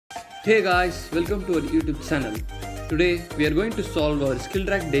Hey guys, welcome to our YouTube channel. Today we are going to solve our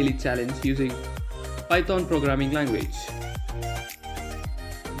Skillrack daily challenge using Python programming language.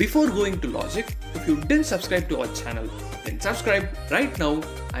 Before going to logic, if you didn't subscribe to our channel, then subscribe right now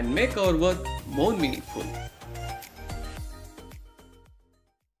and make our work more meaningful.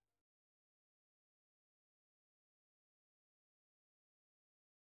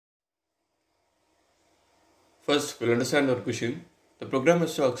 First, we'll understand our question. The program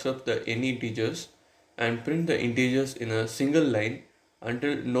has to accept the n integers and print the integers in a single line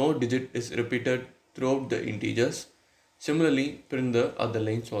until no digit is repeated throughout the integers. Similarly, print the other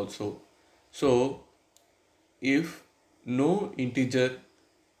lines also. So, if no integer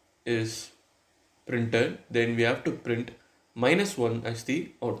is printed, then we have to print -1 as the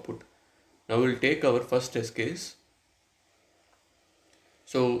output. Now we'll take our first test case.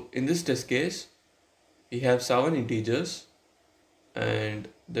 So in this test case, we have 7 integers and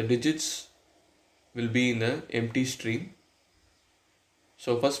the digits will be in the empty string.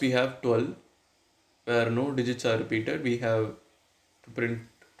 So first we have 12, where no digits are repeated, we have to print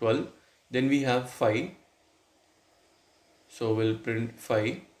 12. Then we have 5, so we'll print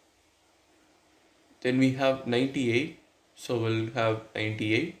 5. Then we have 98, so we'll have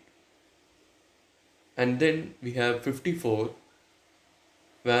 98. And then we have 54,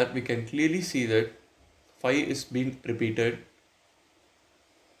 where we can clearly see that 5 is being repeated.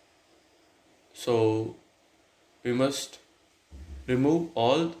 So we must remove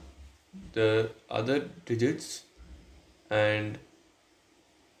all the other digits and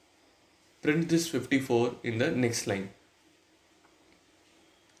print this 54 in the next line.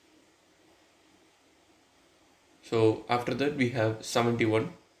 So after that we have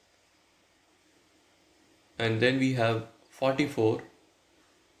 71 and then we have 44.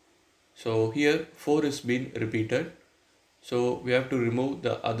 So here 4 is being repeated. So we have to remove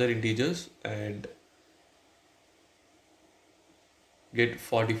the other integers and get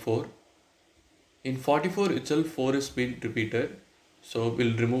 44. In 44 itself 4 is being repeated. So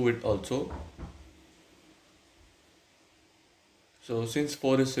we'll remove it also. So since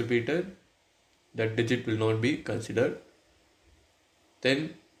 4 is repeated, that digit will not be considered.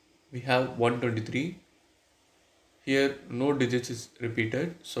 Then we have 123. Here no digits is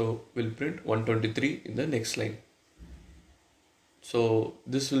repeated, so we'll print 123 in the next line. So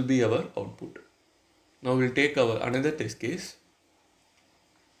this will be our output. Now we'll take our another test case.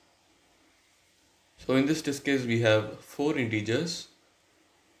 So in this test case we have 4 integers.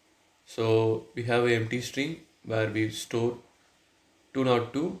 So we have an empty string where we store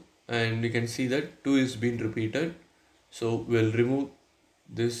 202 and we can see that 2 is being repeated. So we'll remove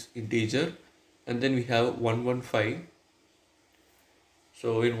this integer and then we have 115.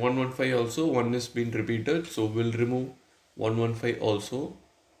 So in 115 also 1 is being repeated, so we'll remove 115 also.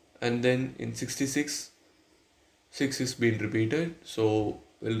 And then in 66 6 is being repeated, so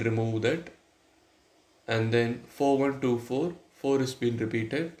we'll remove that. And then 4124 4 is being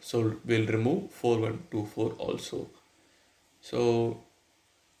repeated, so we'll remove 4124 also. So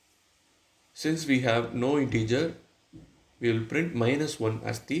since we have no integer, we will print -1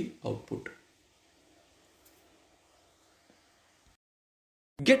 as the output.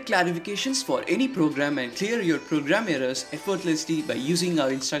 Get clarifications for any program and clear your program errors effortlessly by using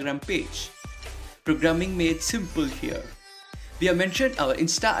our Instagram page. Programming made simple here. We have mentioned our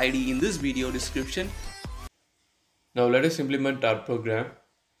Insta ID in this video description. Now let us implement our program.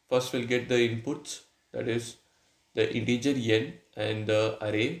 First we'll get the inputs, that is the integer n and the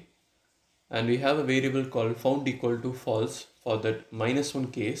array. And we have a variable called found equal to false for that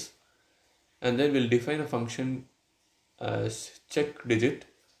 -1 case. And then we'll define a function as check digit,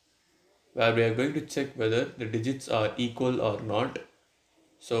 where we are going to check whether the digits are equal or not.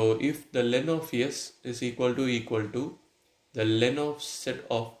 So if the len of s is equal to the len of set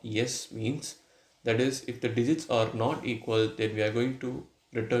of s, means that is if the digits are not equal, then we are going to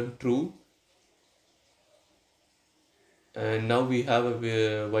return true. And now we have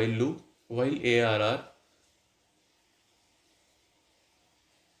a while loop, while arr.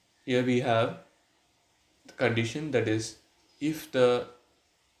 Here we have the condition, that is if the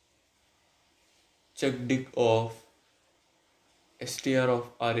check dig of str of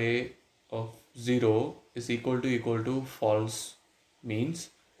array of 0 is equal to false, means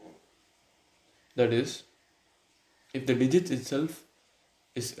that is if the digit itself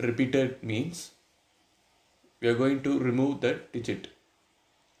is repeated, means we are going to remove that digit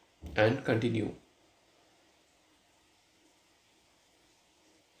and continue.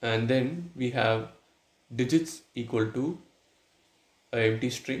 And then we have digits equal to an empty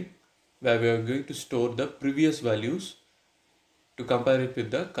string, where we are going to store the previous values to compare it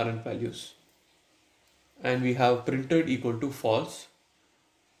with the current values. And we have printed equal to false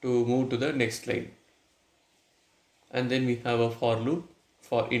to move to the next line. And then we have a for loop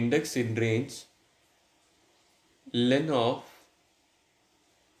for index in range len of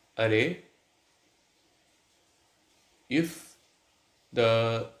array if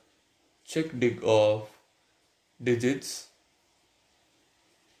the check dig of digits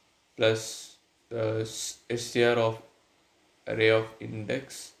plus the str of array of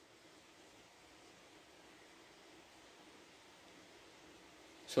index.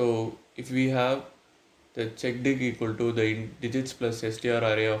 So if we have the check dig equal to the digits plus str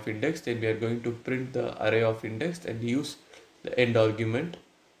array of index, then we are going to print the array of index and use the end argument,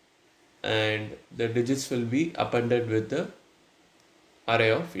 and the digits will be appended with the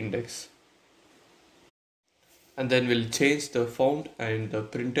array of index. And then we'll change the found and the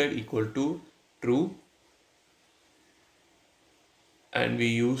printed equal to true, and we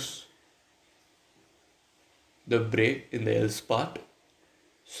use the break in the else part.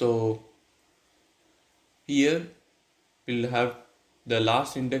 So here we'll have the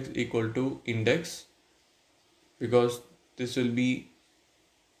last index equal to index, because this will be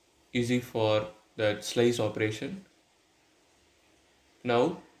easy for that slice operation.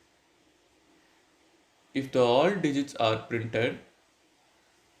 Now if the all digits are printed,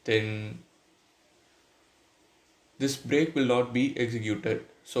 then this break will not be executed.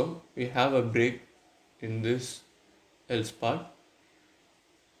 So we have a break in this else part.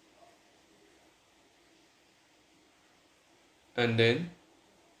 And then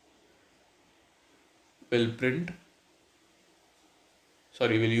we'll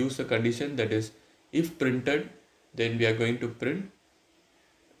use the condition that is if printed, then we are going to print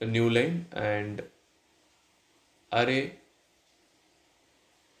a new line and array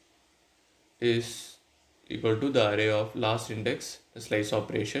is equal to the array of last index, the slice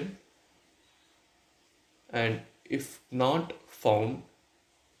operation. And if not found,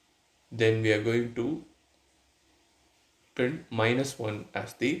 then we are going to print -1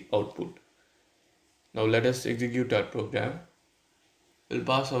 as the output. Now let us execute our program. We'll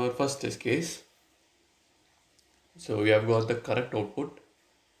pass our first test case. So we have got the correct output.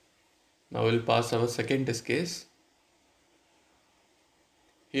 Now we'll pass our second test case.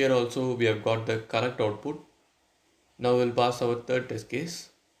 Here also we have got the correct output. Now we'll pass our third test case.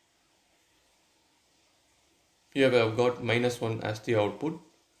 Here we have got -1 as the output,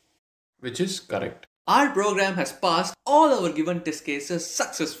 which is correct. Our program has passed all our given test cases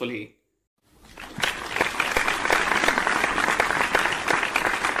successfully.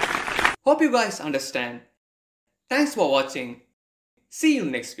 Hope you guys understand. Thanks for watching. See you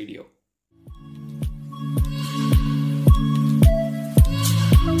next video.